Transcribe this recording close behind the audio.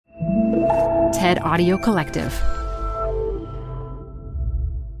TED Audio Collective.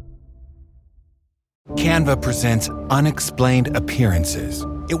 Canva presents Unexplained Appearances.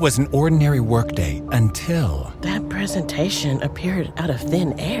 It was an ordinary workday until... That presentation appeared out of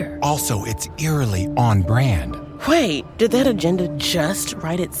thin air. Also, it's eerily on brand. Wait, did that agenda just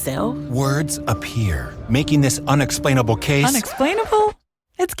write itself? Words appear, making this unexplainable case... Unexplainable?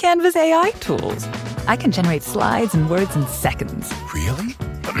 It's Canva's AI tools. I can generate slides and words in seconds. Really?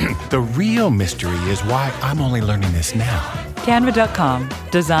 The real mystery is why I'm only learning this now. Canva.com,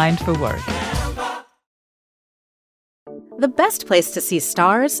 designed for work. The best place to see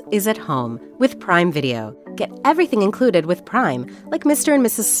stars is at home with Prime Video. Get everything included with Prime, like Mr. and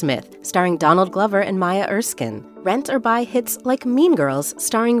Mrs. Smith, starring Donald Glover and Maya Erskine. Rent or buy hits like Mean Girls,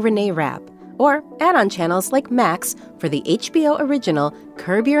 starring Renee Rapp. Or add-on channels like Max for the HBO original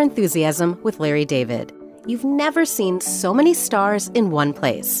Curb Your Enthusiasm with Larry David. You've never seen so many stars in one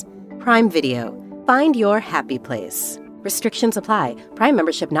place. Prime Video. Find your happy place. Restrictions apply. Prime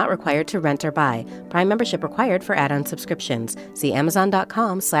membership not required to rent or buy. Prime membership required for add-on subscriptions. See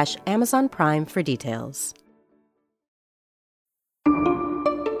Amazon.com/Amazon Prime for details.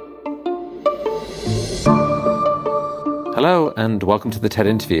 Hello and welcome to the TED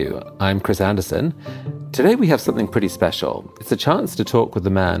Interview. I'm Chris Anderson. Today we have something pretty special. It's a chance to talk with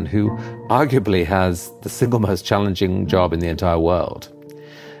the man who arguably has the single most challenging job in the entire world.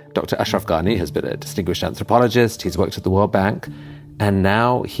 Dr. Ashraf Ghani has been a distinguished anthropologist, he's worked at the World Bank, and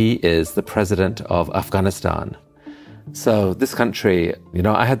now he is the president of Afghanistan. So this country,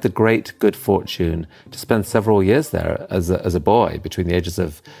 I had the great good fortune to spend several years there as a boy, between the ages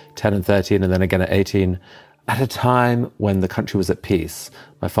of 10 and 13, and then again at 18, at a time when the country was at peace.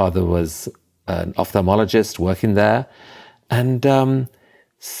 My father was an ophthalmologist working there, and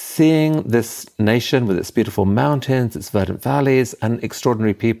seeing this nation with its beautiful mountains, its verdant valleys, and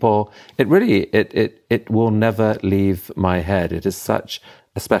extraordinary people, it will never leave my head. It is such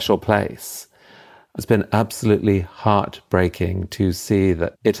a special place. It's been absolutely heartbreaking to see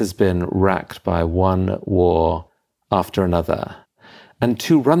that it has been racked by one war after another. And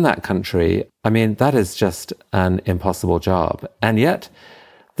to run that country, that is just an impossible job. And yet,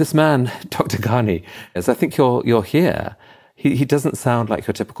 this man, Dr. Ghani, as I think you're here, he doesn't sound like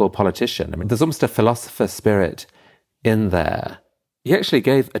your typical politician. There's almost a philosopher spirit in there. He actually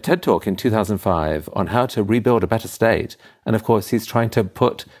gave a TED Talk in 2005 on how to rebuild a better state. And of course, he's trying to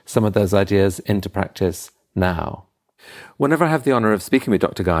put some of those ideas into practice now. Whenever I have the honor of speaking with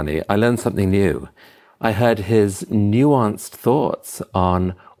Dr. Ghani, I learn something new. I heard his nuanced thoughts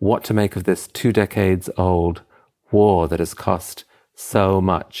on what to make of this 2 decades old war that has cost so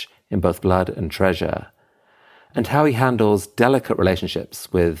much in both blood and treasure, and how he handles delicate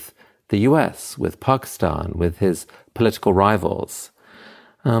relationships with the US, with Pakistan, with his political rivals.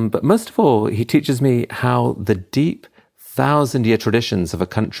 But most of all, he teaches me how the deep 1,000-year traditions of a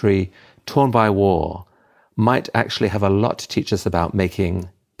country torn by war might actually have a lot to teach us about making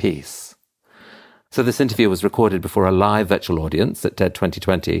peace. So this interview was recorded before a live virtual audience at TED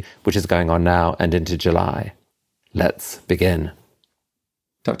 2020, which is going on now and into July. Let's begin.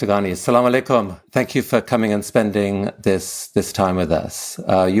 Dr. Ghani, assalamu alaikum. Thank you for coming and spending this time with us.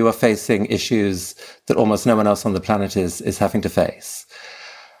 You are facing issues that almost no one else on the planet is having to face.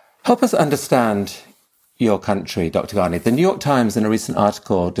 Help us understand your country, Dr. Ghani. The New York Times, in a recent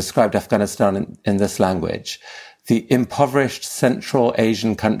article, described Afghanistan in this language: the impoverished Central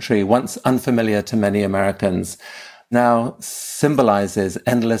Asian country, once unfamiliar to many Americans, now symbolizes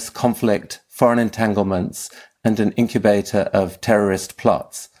endless conflict, foreign entanglements, and an incubator of terrorist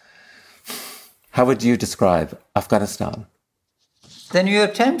plots. How would you describe Afghanistan? The New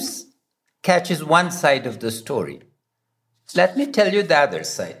York Times catches one side of the story. Let me tell you the other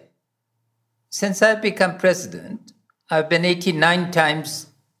side. Since I've become president, I've been 89 times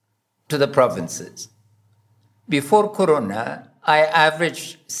to the provinces. Before Corona, I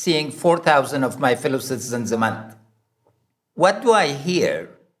averaged seeing 4,000 of my fellow citizens a month. What do I hear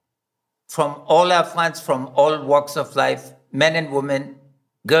from all Afghans, from all walks of life, men and women,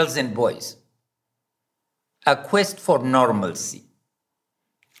 girls and boys? A quest for normalcy.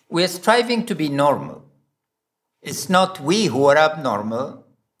 We are striving to be normal. It's not we who are abnormal.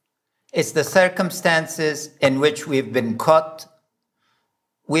 It's the circumstances in which we've been caught.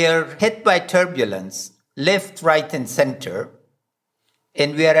 We are hit by turbulence, left, right, and center,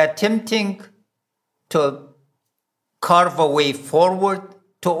 and we are attempting to carve a way forward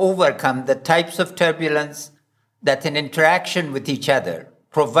to overcome the types of turbulence that in interaction with each other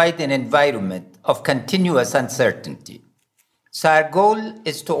provide an environment of continuous uncertainty. So our goal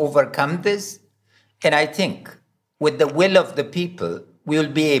is to overcome this, and I think with the will of the people, we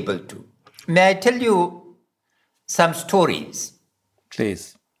will be able to. May I tell you some stories?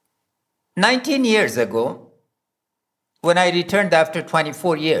 Please. 19 years ago, when I returned after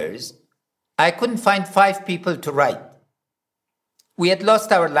 24 years, I couldn't find 5 people to write. We had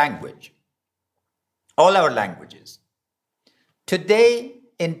lost our language, all our languages. Today,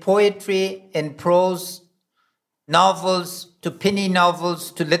 in poetry, in prose, novels, to penny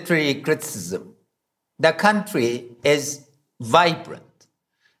novels, to literary criticism, the country is vibrant.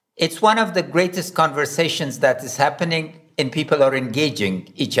 It's one of the greatest conversations that is happening, and people are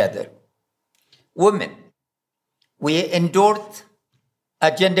engaging each other. Women, we endured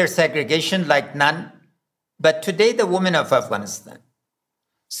a gender segregation like none, but today the women of Afghanistan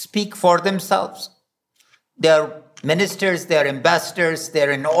speak for themselves. They are ministers, they are ambassadors, they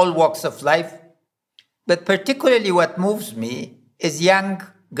are in all walks of life. But particularly what moves me is young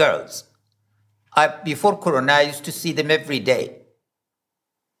girls. Before Corona, I used to see them every day.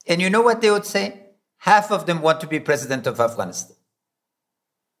 And you know what they would say? Half of them want to be president of Afghanistan.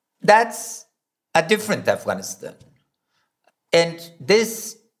 That's a different Afghanistan. And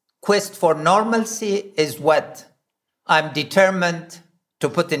this quest for normalcy is what I'm determined to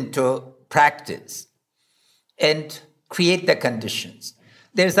put into practice and create the conditions.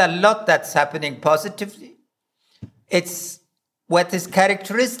 There's a lot that's happening positively. It's what is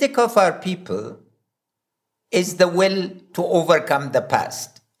characteristic of our people is the will to overcome the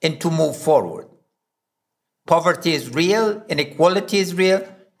past and to move forward. Poverty is real, inequality is real,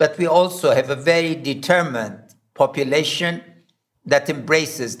 but we also have a very determined population that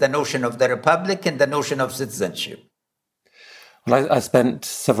embraces the notion of the republic and the notion of citizenship. Well, I spent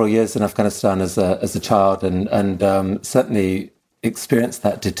several years in Afghanistan as a child and certainly experienced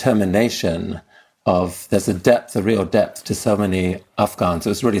that determination of there's a real depth to so many Afghans. It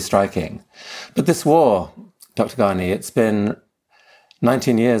was really striking. But this war, Dr. Ghani, it's been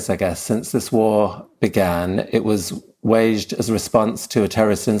 19 years, I guess, since this war began. It was waged as a response to a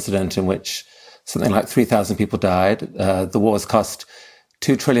terrorist incident in which something like 3,000 people died. The war has cost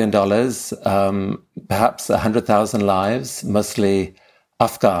 $2 trillion, perhaps 100,000 lives, mostly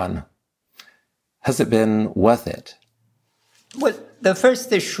Afghan. Has it been worth it? Well, the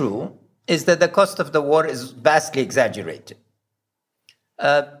first issue is that the cost of the war is vastly exaggerated.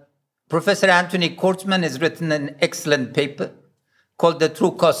 Professor Anthony Kortman has written an excellent paper called The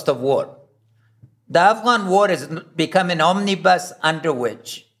True Cost of War. The Afghan war has become an omnibus under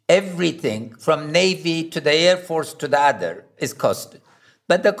which everything from Navy to the Air Force to the other is costed.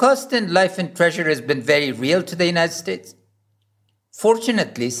 But the cost in life and treasure has been very real to the United States.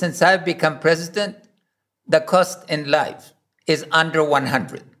 Fortunately, since I've become president, the cost in life is under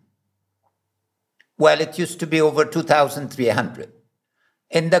 100, while it used to be over 2,300.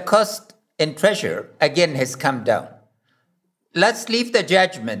 And the cost in treasure, again, has come down. Let's leave the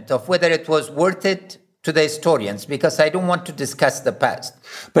judgment of whether it was worth it to the historians, because I don't want to discuss the past.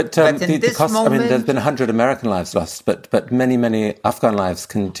 But the cost, moment, I mean, there's been 100 American lives lost, but many, many Afghan lives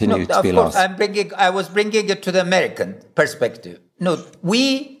continue to be lost. I was bringing it to the American perspective. No,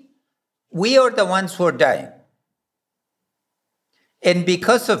 we are the ones who are dying. And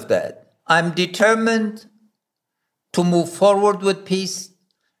because of that, I'm determined to move forward with peace,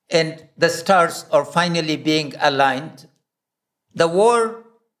 and the stars are finally being aligned. The war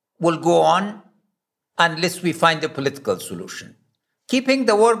will go on unless we find a political solution. Keeping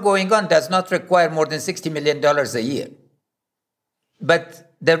the war going on does not require more than $60 million a year.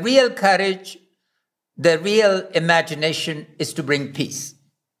 But the real courage, the real imagination is to bring peace.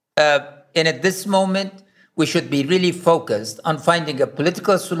 And at this moment, we should be really focused on finding a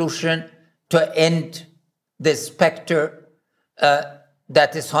political solution to end this specter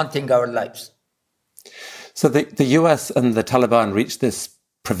that is haunting our lives. So the US and the Taliban reached this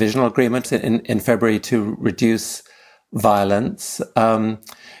provisional agreement in February to reduce violence.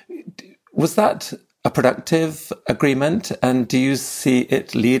 Was that a productive agreement? And do you see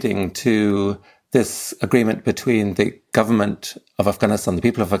it leading to this agreement between the government of Afghanistan, the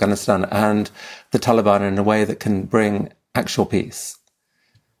people of Afghanistan, and the Taliban in a way that can bring actual peace?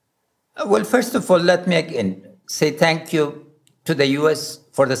 Well, first of all, let me again say thank you to the US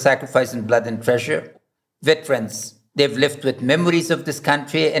for the sacrifice in blood and treasure. Veterans, they've lived with memories of this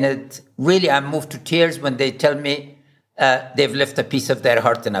country, and it really, I'm moved to tears when they tell me they've left a piece of their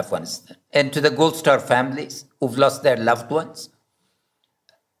heart in Afghanistan. And to the Gold Star families who've lost their loved ones.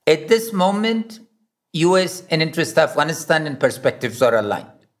 At this moment, US and interest Afghanistan and perspectives are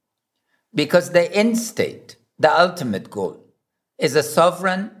aligned. Because the end state, the ultimate goal, is a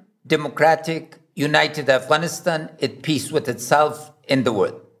sovereign, democratic, united Afghanistan at peace with itself and the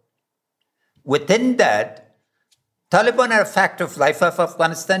world. Within that, Taliban are a fact of life of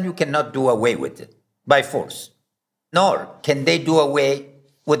Afghanistan. You cannot do away with it by force, nor can they do away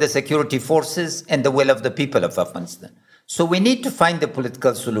with the security forces and the will of the people of Afghanistan. So we need to find a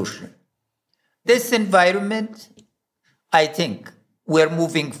political solution. This environment, I think, we're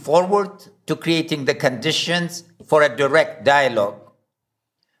moving forward to creating the conditions for a direct dialogue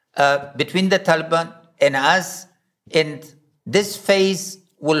between the Taliban and us. And this phase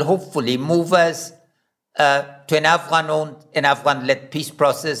will hopefully move us to an Afghan-owned and Afghan-led peace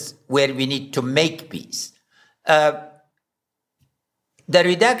process where we need to make peace. The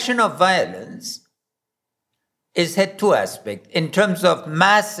reduction of violence is had two aspects. In terms of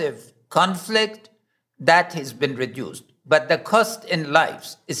massive conflict, that has been reduced. But the cost in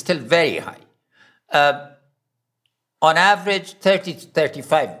lives is still very high. On average, 30 to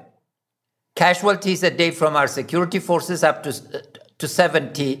 35 casualties a day from our security forces, up to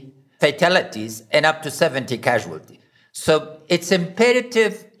 70 fatalities and up to 70 casualties. So it's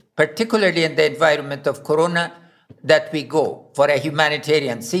imperative, particularly in the environment of Corona, that we go for a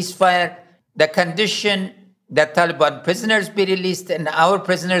humanitarian ceasefire. The condition that Taliban prisoners be released and our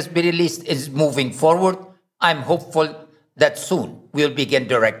prisoners be released is moving forward. I'm hopeful that soon we'll begin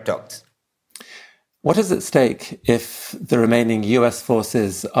direct talks. What is at stake if the remaining US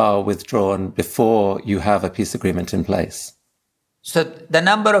forces are withdrawn before you have a peace agreement in place? So the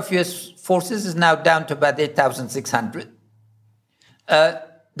number of US forces is now down to about 8,600.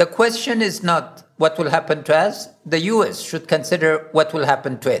 The question is not what will happen to us. The US should consider what will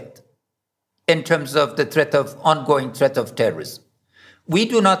happen to it in terms of the ongoing threat of terrorism. We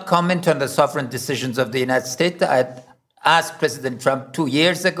do not comment on the sovereign decisions of the United States. I asked President Trump 2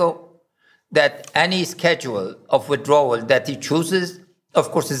 years ago that any schedule of withdrawal that he chooses, of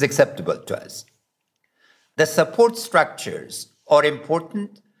course, is acceptable to us. The support structures are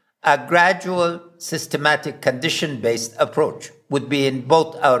important. A gradual, systematic, condition-based approach would be in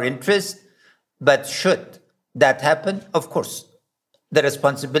both our interest, but should that happen, of course, the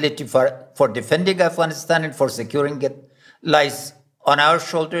responsibility for defending Afghanistan and for securing it lies on our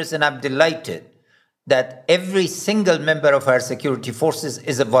shoulders, and I'm delighted that every single member of our security forces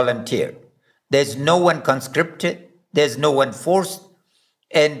is a volunteer. There's no one conscripted, there's no one forced,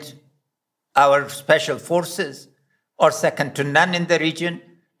 and our special forces are second to none in the region,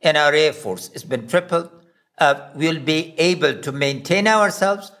 and our Air Force has been tripled. We'll be able to maintain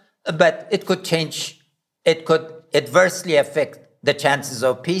ourselves, but it could change, it could adversely affect the chances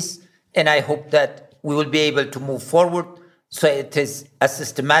of peace, and I hope that we will be able to move forward so it is a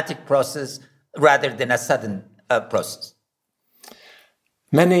systematic process rather than a sudden process.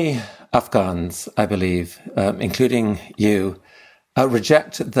 Many Afghans, I believe, including you,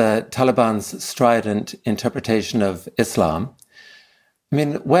 reject the Taliban's strident interpretation of Islam. I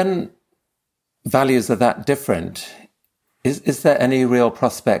mean, when values are that different, is there any real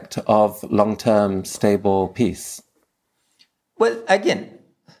prospect of long-term stable peace? Well, again,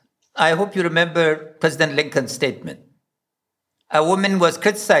 I hope you remember President Lincoln's statement. A woman was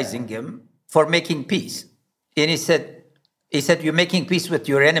criticizing him for making peace. And he said, you're making peace with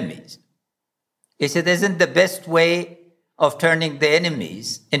your enemies. He said, isn't the best way of turning the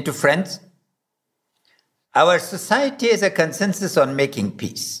enemies into friends? Our society has a consensus on making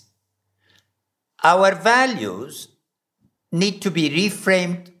peace. Our values need to be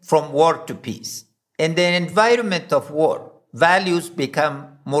reframed from war to peace. In the environment of war, values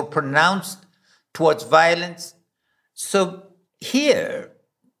become more pronounced towards violence. So here,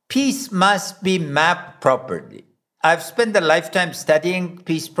 peace must be mapped properly. I've spent a lifetime studying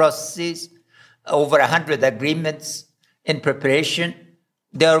peace processes, over 100 agreements in preparation.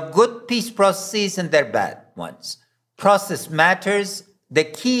 There are good peace processes and there are bad ones. Process matters. The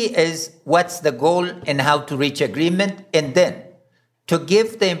key is what's the goal and how to reach agreement, and then to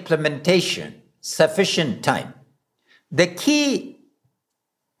give the implementation sufficient time. The key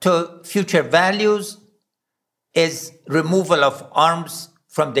to future values is removal of arms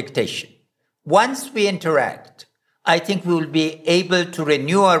from dictation. Once we interact, I think we will be able to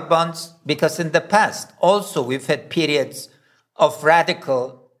renew our bonds, because in the past also we've had periods of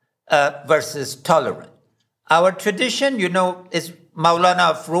radical versus tolerant. Our tradition, is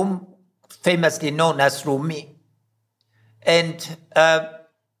Maulana of Rum, famously known as Rumi. And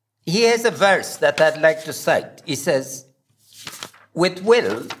he has a verse that I'd like to cite. He says, with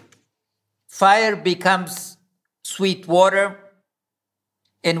will, fire becomes sweet water,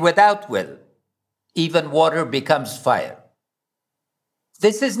 and without will, even water becomes fire.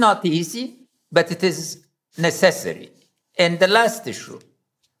 This is not easy, but it is necessary. And the last issue,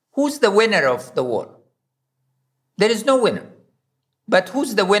 who's the winner of the war? There is no winner. But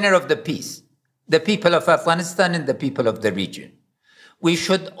who's the winner of the peace? the people of Afghanistan and the people of the region. We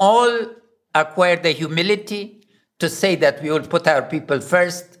should all acquire the humility to say that we will put our people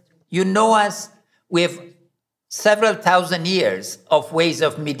first. You know us, we have several thousand years of ways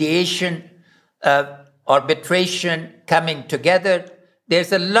of mediation, arbitration, coming together.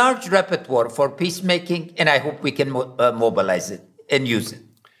 There's a large repertoire for peacemaking, and I hope we can mobilize it and use it.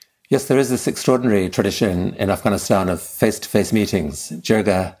 Yes, there is this extraordinary tradition in Afghanistan of face-to-face meetings,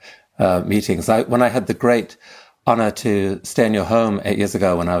 jirga meetings. When I had the great honor to stay in your home 8 years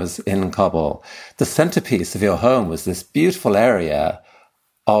ago when I was in Kabul, the centerpiece of your home was this beautiful area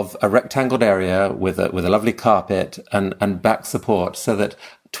of a rectangled area with a lovely carpet and back support so that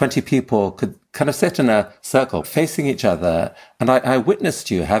 20 people could kind of sit in a circle facing each other. And I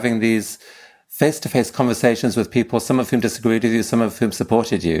witnessed you having these face-to-face conversations with people, some of whom disagreed with you, some of whom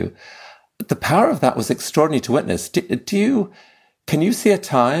supported you. The power of that was extraordinary to witness. Can you see a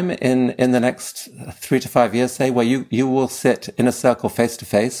time in the next 3 to 5 years, say, where you will sit in a circle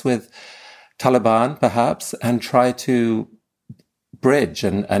face-to-face with Taliban, perhaps, and try to bridge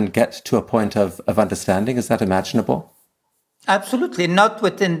and get to a point of understanding? Is that imaginable? Absolutely. Not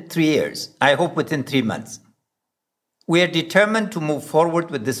within 3 years. I hope within 3 months. We are determined to move forward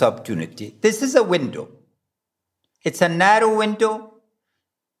with this opportunity. This is a window. It's a narrow window.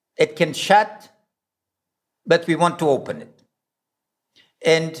 It can shut, but we want to open it.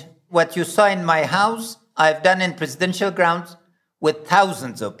 And what you saw in my house, I've done in presidential grounds with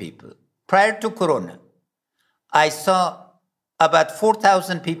thousands of people. Prior to Corona, I saw about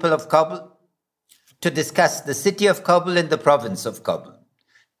 4,000 people of Kabul to discuss the city of Kabul and the province of Kabul.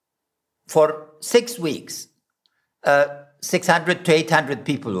 For 6 weeks, 600 to 800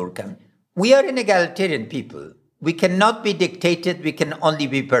 people were coming. We are an egalitarian people. We cannot be dictated, we can only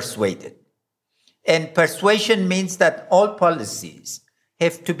be persuaded. And persuasion means that all policies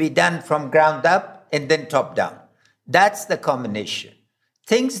have to be done from ground up and then top down. That's the combination.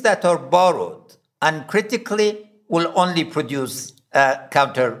 Things that are borrowed uncritically will only produce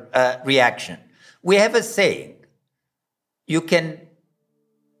counter reaction. We have a saying, you can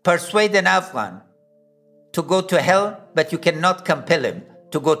persuade an Afghan to go to hell, but you cannot compel him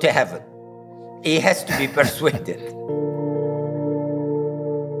to go to heaven. He has to be persuaded.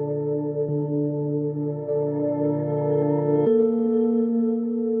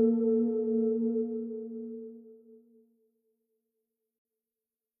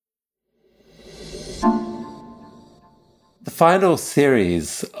 The final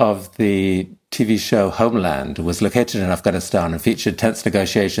series of the TV show Homeland was located in Afghanistan and featured tense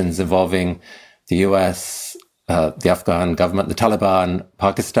negotiations involving the US, the Afghan government, the Taliban,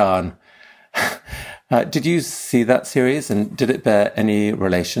 Pakistan. Did you see that series, and did it bear any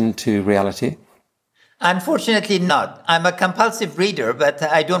relation to reality? Unfortunately not. I'm a compulsive reader, but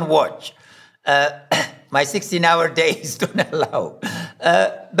I don't watch. My 16-hour days don't allow.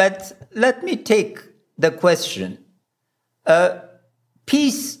 But let me take the question.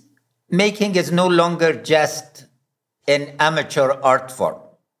 Peacemaking is no longer just an amateur art form.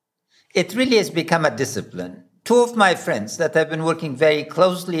 It really has become a discipline. Two of my friends that I've been working very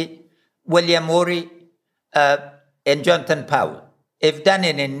closely, William Morey and Jonathan Powell, have done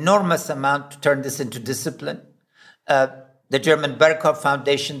an enormous amount to turn this into discipline. The German Berghoff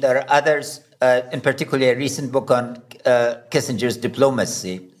Foundation, there are others, in particular a recent book on Kissinger's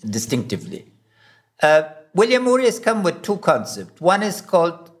diplomacy, distinctively. William Morey has come with two concepts. One is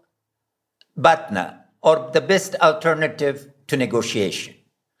called BATNA, or the best alternative to negotiation.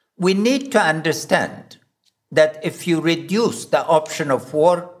 We need to understand that if you reduce the option of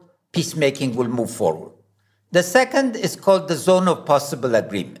war, peacemaking will move forward. The second is called the zone of possible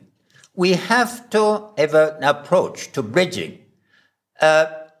agreement. We have to have an approach to bridging.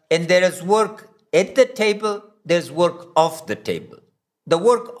 And there is work at the table, there's work off the table. The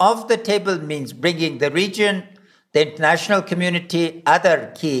work off the table means bringing the region, the international community,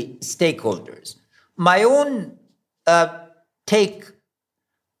 other key stakeholders. My own take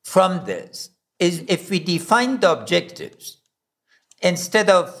from this is if we define the objectives, instead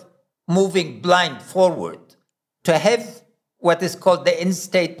of moving blind forward, to have what is called the end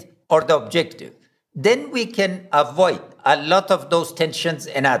state or the objective, then we can avoid a lot of those tensions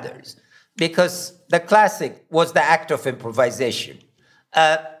and others. Because the classic was the act of improvisation.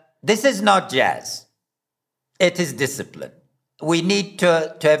 This is not jazz. It is discipline. We need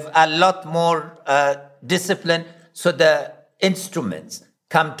to have a lot more discipline so the instruments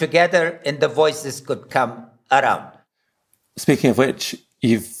come together and the voices could come around. Speaking of which,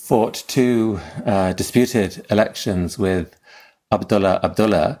 you've fought two disputed elections with Abdullah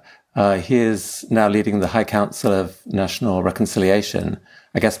Abdullah. He is now leading the High Council of National Reconciliation.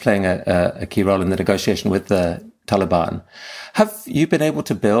 I guess, playing a key role in the negotiation with the Taliban. Have you been able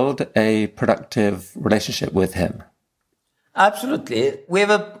to build a productive relationship with him? Absolutely. We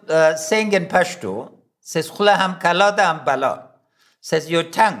have a saying in Pashto, says, "Khula ham kala da ham bala," says your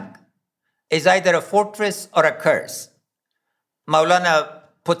tongue is either a fortress or a curse. Maulana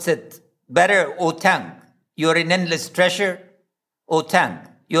puts it better, O tongue, you're an endless treasure. O tongue,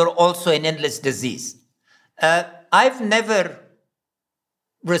 you're also an endless disease. I've never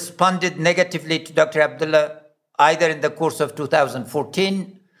responded negatively to Dr. Abdullah, either in the course of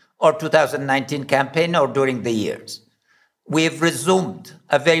 2014 or 2019 campaign or during the years. We have resumed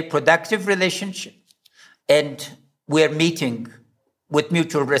a very productive relationship, and we're meeting with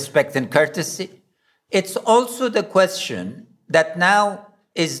mutual respect and courtesy. It's also the question that now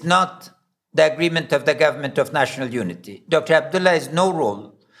is not the agreement of the government of national unity. Dr. Abdullah has no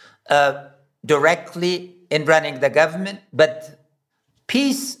role directly in running the government, but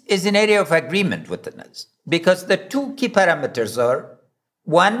peace is an area of agreement within us, because the two key parameters are,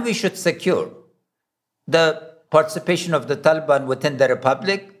 one, we should secure the participation of the Taliban within the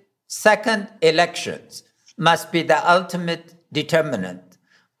republic. Second, elections must be the ultimate determinant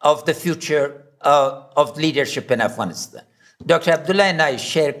of the future of leadership in Afghanistan. Dr. Abdullah and I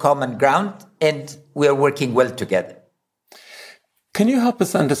share common ground, and we are working well together. Can you help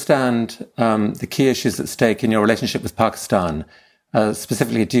us understand the key issues at stake in your relationship with Pakistan?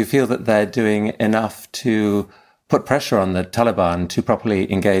 Specifically, do you feel that they're doing enough to put pressure on the Taliban to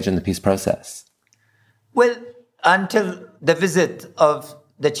properly engage in the peace process? Well, until the visit of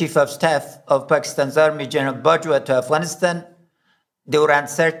the Chief of Staff of Pakistan's Army, General Bajwa, to Afghanistan, there were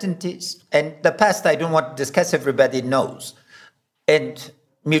uncertainties. And the past, I don't want to discuss, everybody knows. And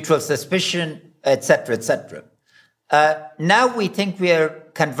mutual suspicion, etc., etc. Now we think we are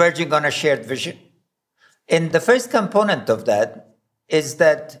converging on a shared vision. And the first component of that is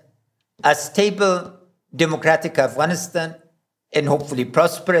that a stable, democratic Afghanistan, and hopefully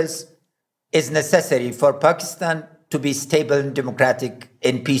prosperous, is necessary for Pakistan to be stable and democratic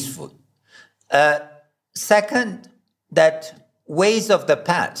and peaceful. Second, that ways of the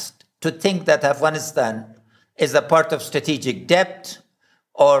past to think that Afghanistan is a part of strategic depth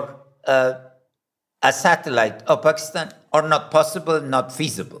or a satellite of Pakistan are not possible, not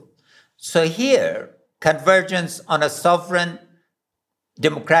feasible. So here, convergence on a sovereign,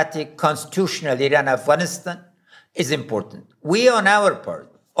 democratic, constitutionally run Afghanistan is important. We, on our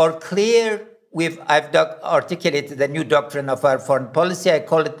part, are clear. I've articulated the new doctrine of our foreign policy. I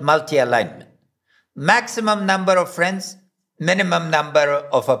call it multi-alignment. Maximum number of friends, minimum number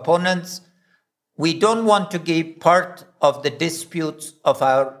of opponents. We don't want to be part of the disputes of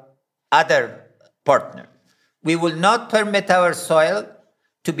our other partner. We will not permit our soil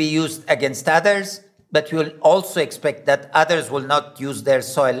to be used against others, but we will also expect that others will not use their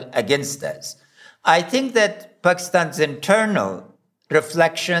soil against us. I think that Pakistan's internal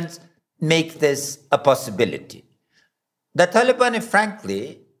reflections make this a possibility. The Taliban have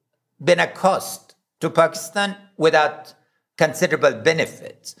frankly been a cost to Pakistan without considerable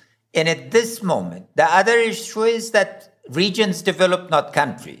benefits. And at this moment, the other issue is that regions develop, not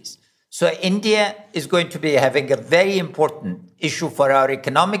countries. So India is going to be having a very important issue for our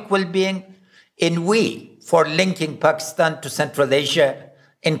economic well-being, and we for linking Pakistan to Central Asia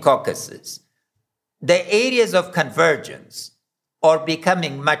and Caucasus. The areas of convergence are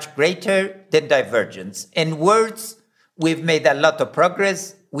becoming much greater than divergence. In words, we've made a lot of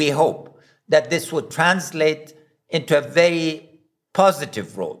progress. We hope that this would translate into a very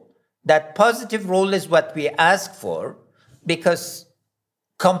positive role. That positive role is what we ask for, because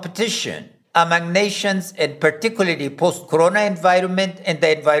competition among nations, and particularly post-corona environment and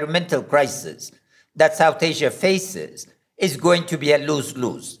the environmental crisis that South Asia faces, is going to be a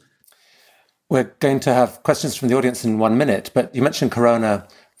lose-lose. We're going to have questions from the audience in 1 minute, but you mentioned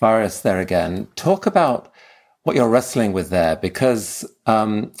coronavirus there again. Talk about what you're wrestling with there, because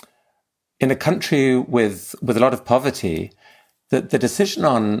in a country with a lot of poverty, the decision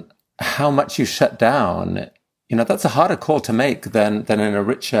on how much you shut down, that's a harder call to make than in a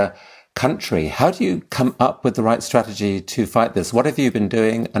richer country. How do you come up with the right strategy to fight this? What have you been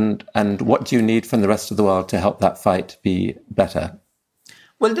doing, and what do you need from the rest of the world to help that fight be better?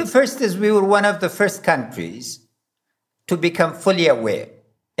 Well, the first is we were one of the first countries to become fully aware.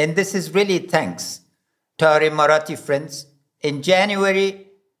 And this is really thanks to our Emirati friends. In January,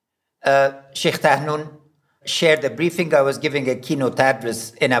 Sheikh Tahnoun shared a briefing. I was giving a keynote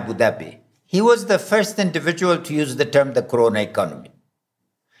address in Abu Dhabi. He was the first individual to use the term the corona economy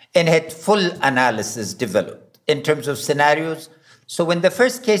and had full analysis developed in terms of scenarios. So when the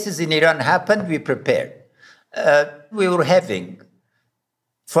first cases in Iran happened, we prepared. We were having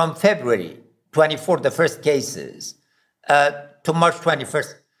from February 24, the first cases, to March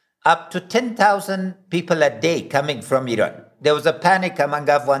 21st, up to 10,000 people a day coming from Iran. There was a panic among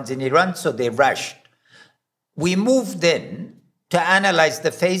Afghans in Iran, so they rushed. We moved in to analyze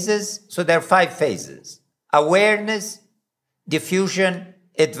the phases. So there are 5 phases: awareness, diffusion,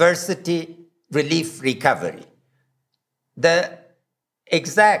 adversity, relief, recovery. The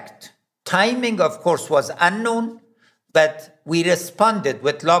exact timing, of course, was unknown, but we responded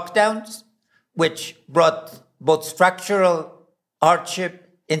with lockdowns, which brought both structural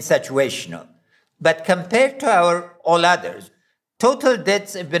hardship and situational. But compared to all others, total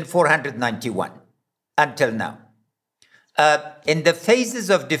deaths have been 491 until now. In the phases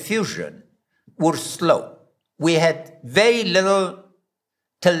of diffusion, were slow. We had very little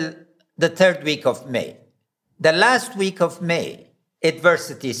till the 3rd week of May. The last week of May,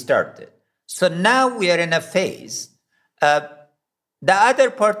 adversity started. So now we are in a phase. The other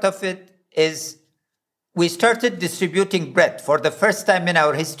part of it is we started distributing bread for the first time in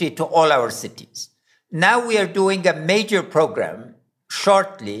our history to all our cities. Now we are doing a major program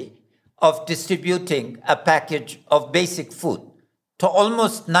shortly of distributing a package of basic food to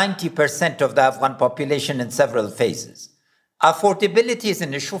almost 90% of the Afghan population in several phases. Affordability is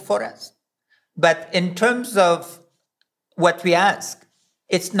an issue for us. But in terms of what we ask,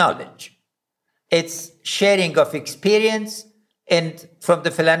 it's knowledge. It's sharing of experience, and from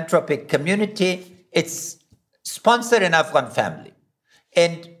the philanthropic community, it's sponsor an Afghan family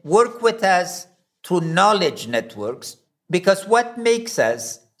and work with us through knowledge networks, because what makes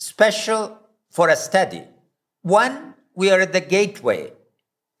us special for a study? One, we are at the gateway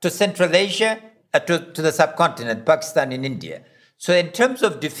to Central Asia, to the subcontinent, Pakistan and India. So in terms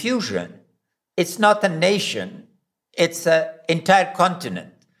of diffusion, it's not a nation, it's an entire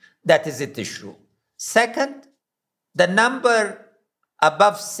continent that is at issue. Second, the number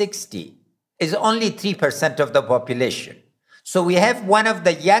above 60 is only 3% of the population. So we have one of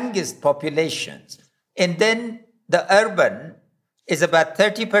the youngest populations. And then the urban is about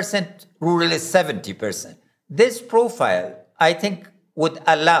 30%, rural is 70%. This profile, I think, would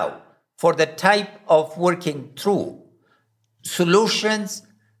allow for the type of working through solutions.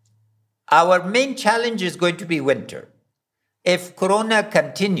 Our main challenge is going to be winter. If Corona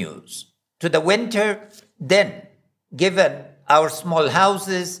continues to the winter, then given our small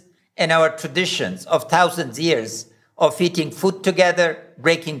houses and our traditions of thousands of years of eating food together,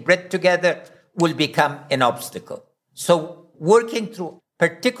 breaking bread together, will become an obstacle. So working through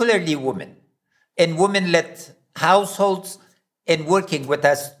particularly women and women-led households and working with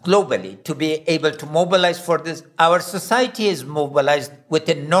us globally to be able to mobilize for this. Our society is mobilized with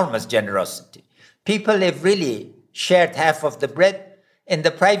enormous generosity. People have really shared half of the bread, and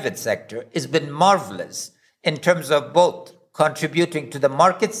the private sector has been marvelous in terms of both contributing to the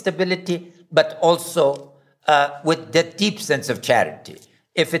market stability, but also with the deep sense of charity.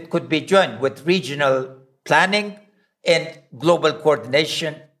 If it could be joined with regional planning and global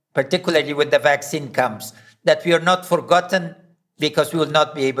coordination, particularly when the vaccine comes, that we are not forgotten because we will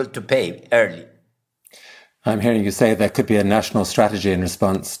not be able to pay early. I'm hearing you say there could be a national strategy in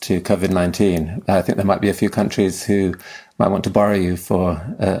response to COVID-19. I think there might be a few countries who might want to borrow you for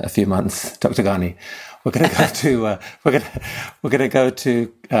a few months, Dr. Ghani. We're going to go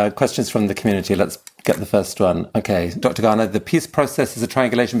to questions from the community. Let's get the first one. Okay, Dr. Ghani, the peace process is a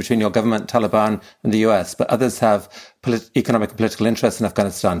triangulation between your government, Taliban, and the US, but others have economic and political interests in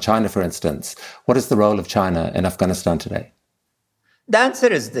Afghanistan, China, for instance. What is the role of China in Afghanistan today? The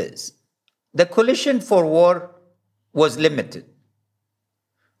answer is this. The coalition for war was limited.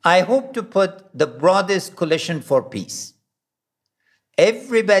 I hope to put the broadest coalition for peace.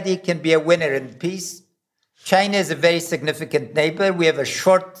 Everybody can be a winner in peace. China is a very significant neighbor. We have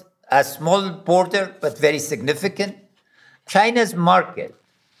a small border, but very significant. China's market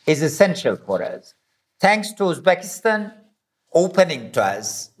is essential for us. Thanks to Uzbekistan opening to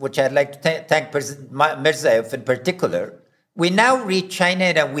us, which I'd like to thank President Mirziyoyev in particular, we now reach China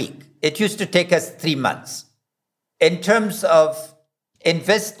in a week. It used to take us 3 months. In terms of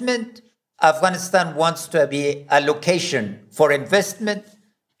investment, Afghanistan wants to be a location for investment.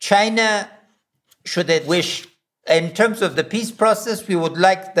 China should wish. In terms of the peace process, we would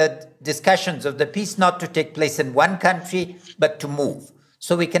like the discussions of the peace not to take place in one country, but to move,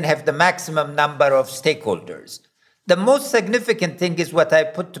 so we can have the maximum number of stakeholders. The most significant thing is what I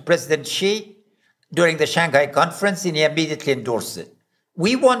put to President Xi during the Shanghai conference, and he immediately endorsed it.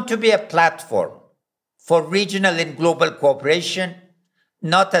 We want to be a platform for regional and global cooperation,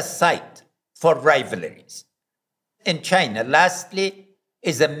 not a site for rivalries. In China, lastly,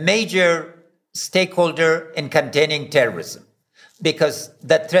 is a major stakeholder in containing terrorism. because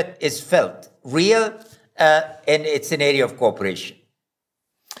the threat is felt real, and it's an area of cooperation.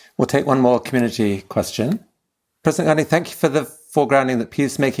 We'll take one more community question. President Ghani, thank you for the foregrounding that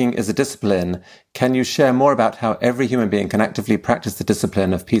peacemaking is a discipline. Can you share more about how every human being can actively practice the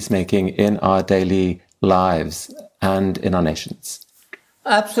discipline of peacemaking in our daily lives and in our nations?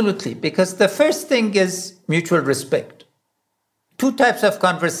 Absolutely, because the first thing is mutual respect. Two types of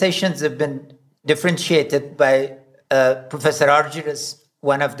conversations have been differentiated by Professor Argyris,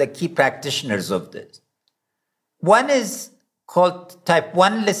 one of the key practitioners of this. One is called type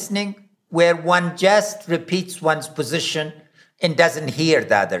 1 listening, where one just repeats one's position and doesn't hear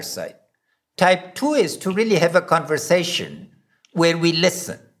the other side. Type 2 is to really have a conversation where we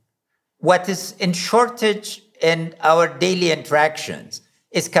listen. What is in shortage in our daily interactions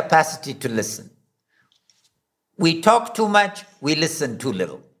is capacity to listen. We talk too much, we listen too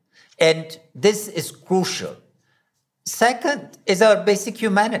little. And this is crucial. Second is our basic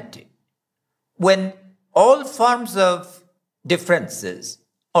humanity. When all forms of differences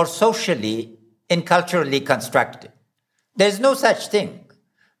are socially and culturally constructed, there's no such thing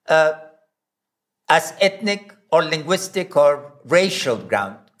as ethnic or linguistic or racial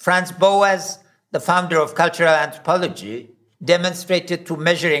ground. Franz Boas, the founder of cultural anthropology, demonstrated through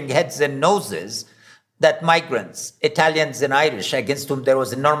measuring heads and noses that migrants, Italians and Irish, against whom there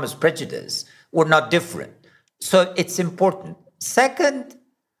was enormous prejudice, were not different. So it's important. Second,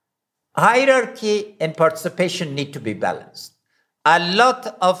 hierarchy and participation need to be balanced. A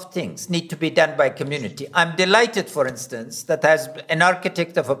lot of things need to be done by community. I'm delighted, for instance, that as an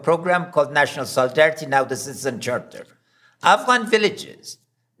architect of a program called National Solidarity, now the Citizen Charter, Afghan villages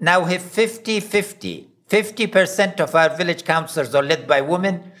now have 50-50. 50% of our village councillors are led by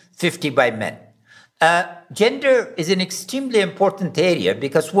women, 50 by men. Gender is an extremely important area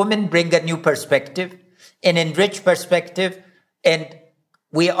because women bring a new perspective, an enriched perspective, and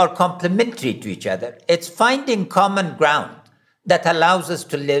we are complementary to each other. It's finding common ground that allows us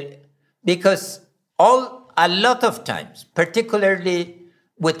to live, because a lot of times, particularly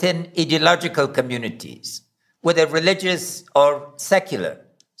within ideological communities, whether religious or secular,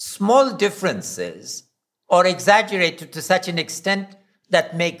 small differences are exaggerated to such an extent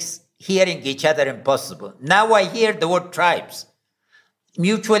that makes hearing each other impossible. Now I hear the word tribes,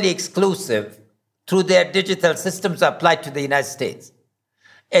 mutually exclusive, through their digital systems applied to the United States.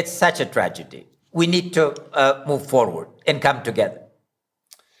 It's such a tragedy. We need to move forward and come together.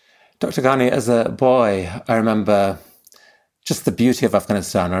 Dr. Ghani, as a boy, I remember just the beauty of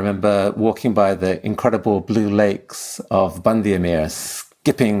Afghanistan. I remember walking by the incredible blue lakes of Bandi Amir,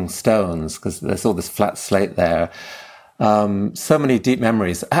 skipping stones, because there's all this flat slate there. So many deep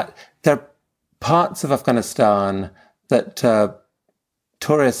memories. There are parts of Afghanistan that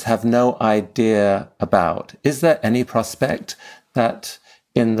tourists have no idea about. Is there any prospect that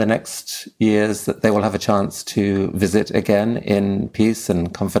in the next years that they will have a chance to visit again in peace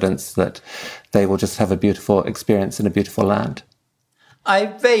and confidence that they will just have a beautiful experience in a beautiful land? I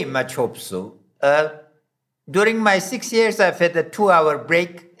very much hope so. During my 6 years, I've had a 2-hour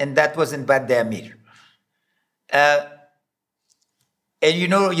break, and that was in Bandi Amir. And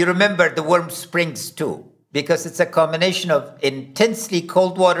you remember the warm springs too, because it's a combination of intensely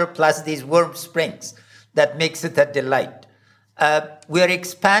cold water plus these warm springs that makes it a delight. We are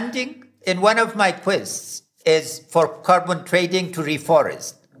expanding, and one of my quests is for carbon trading to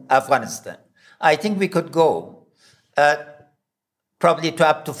reforest Afghanistan. I think we could go probably to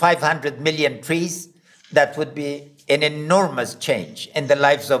up to 500 million trees. That would be an enormous change in the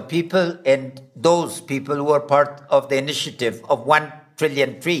lives of people and those people who are part of the initiative of 1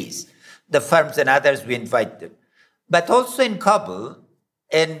 trillion trees, the firms and others we invite them. But also in Kabul,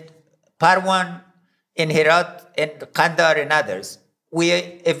 in Parwan, in Herat, in Kandahar and others, we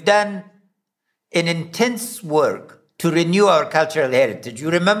have done an intense work to renew our cultural heritage. You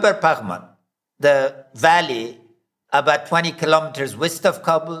remember Paghman, the valley about 20 kilometers west of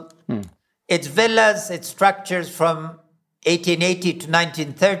Kabul. Its villas, its structures from 1880 to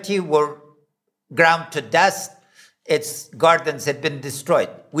 1930 were ground to dust. Its gardens had been destroyed.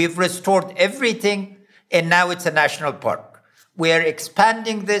 We've restored everything, and now it's a national park. We are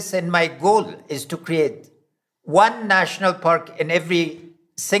expanding this, and my goal is to create 1 national park in every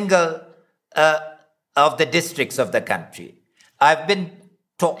single of the districts of the country. I've been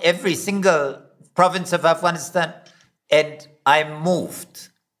to every single province of Afghanistan, and I'm moved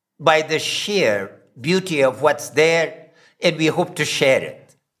by the sheer beauty of what's there, and we hope to share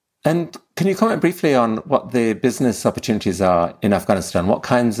it. And can you comment briefly on what the business opportunities are in Afghanistan? What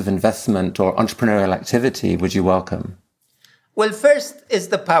kinds of investment or entrepreneurial activity would you welcome? Well, first is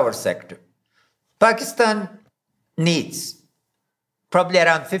the power sector. Pakistan needs probably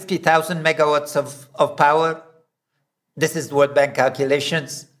around 50,000 megawatts of power. This is World Bank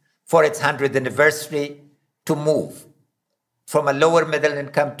calculations for its 100th anniversary to move from a lower middle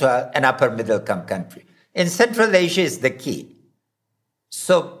income to an upper middle income country. In Central Asia is the key.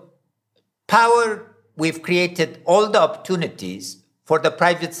 So power, we've created all the opportunities for the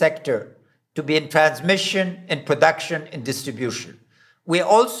private sector to be in transmission, in production, in distribution. We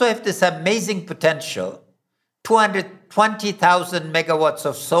also have this amazing potential, 220,000 megawatts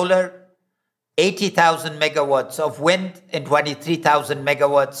of solar, 80,000 megawatts of wind, and 23,000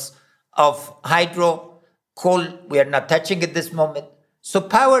 megawatts of hydro. Coal, we are not touching at this moment. So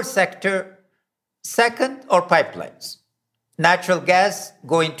power sector, second, or pipelines. Natural gas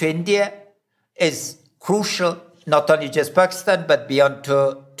going to India is crucial, not only just Pakistan, but beyond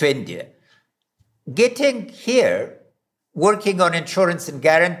to India. Getting here, working on insurance and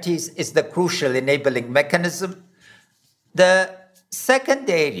guarantees is the crucial enabling mechanism. The second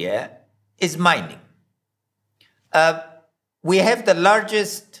area is mining. We have the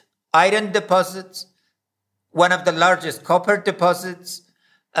largest iron deposits, one of the largest copper deposits.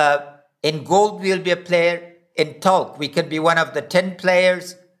 In gold, we'll be a player. In talc, we can be one of the 10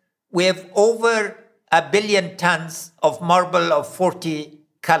 players. We have over 1 billion tons of marble of 40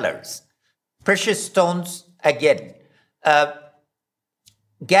 colors. Precious stones, again.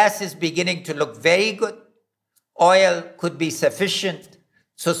 Gas is beginning to look very good. Oil could be sufficient.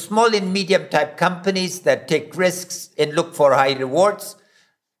 So small and medium type companies that take risks and look for high rewards.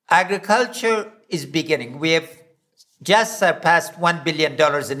 Agriculture is beginning. We have just surpassed $1 billion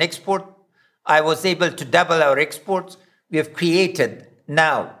in export. I was able to double our exports. We have created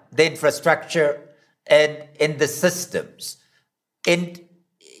now the infrastructure and in the systems. And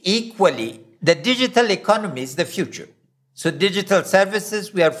equally, the digital economy is the future. So digital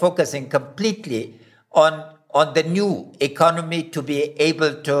services, we are focusing completely on the new economy to be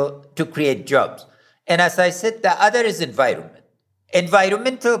able to create jobs. And as I said, the other is environment.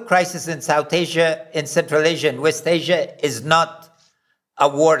 Environmental crisis in South Asia, in Central Asia, and West Asia is not a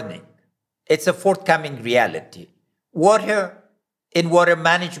warning. It's a forthcoming reality. Water in water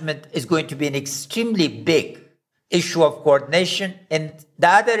management is going to be an extremely big issue of coordination. And the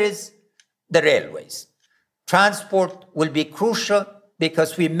other is the railways. Transport will be crucial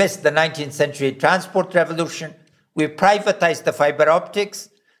because we missed the 19th century transport revolution. We privatized the fiber optics.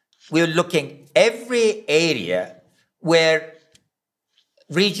 We're looking every area where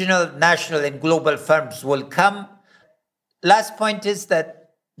regional, national, and global firms will come. Last point is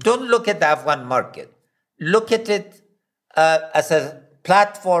that don't look at the Afghan market. Look at it as a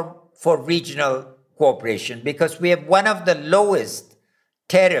platform for regional cooperation because we have one of the lowest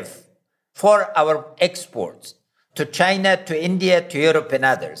tariff for our exports to China, to India, to Europe, and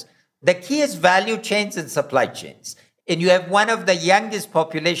others. The key is value chains and supply chains. And you have one of the youngest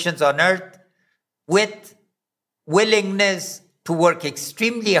populations on earth with willingness to work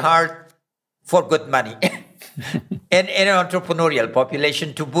extremely hard for good money. and an entrepreneurial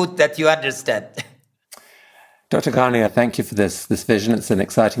population to boot that you understand. Dr. Ghania, thank you for this vision. It's an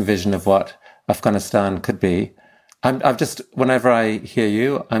exciting vision of what Afghanistan could be. Whenever I hear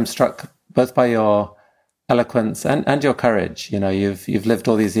you, I'm struck both by your eloquence and your courage. You know, you've lived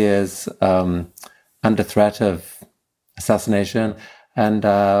all these years under threat of assassination. And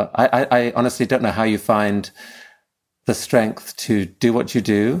I honestly don't know how you find the strength to do what you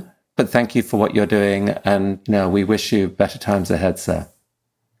do, but thank you for what you're doing. And we wish you better times ahead, sir.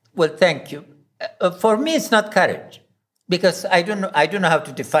 Well, thank you. For me, it's not courage because I don't know how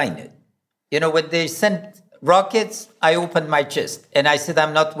to define it. When they sent rockets, I opened my chest and I said,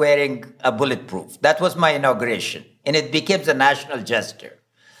 I'm not wearing a bulletproof. That was my inauguration. And it became a national gesture.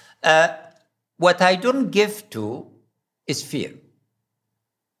 What I don't give to is fear.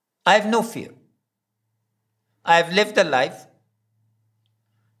 I have no fear. I've lived a life.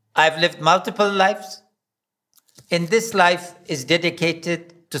 I've lived multiple lives. And this life is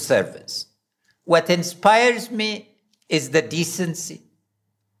dedicated to service. What inspires me is the decency,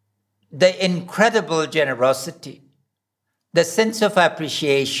 the incredible generosity, the sense of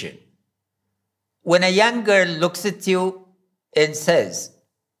appreciation. When a young girl looks at you and says,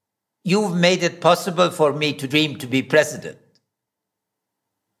 you've made it possible for me to dream to be president,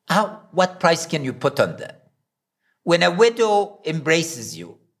 what price can you put on that? When a widow embraces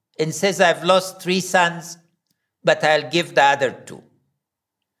you and says, I've lost 3 sons, but I'll give the other 2.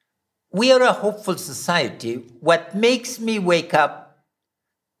 We are a hopeful society. What makes me wake up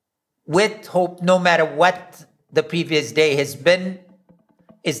with hope, no matter what the previous day has been,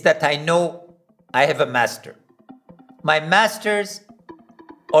 is that I know I have a master. My masters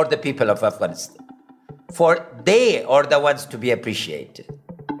are the people of Afghanistan. for they are the ones to be appreciated.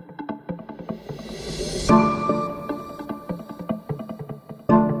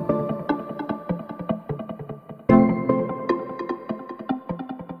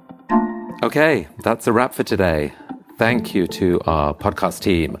 Okay, that's a wrap for today. Thank you to our podcast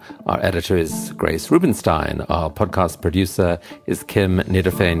team. Our editor is Grace Rubenstein. Our podcast producer is Kim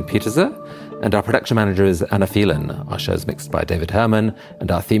Niederfein-Peterser. And our production manager is Anna Phelan. Our show is mixed by David Herman. And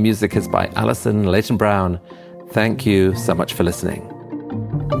our theme music is by Alison Leighton Brown. Thank you so much for listening.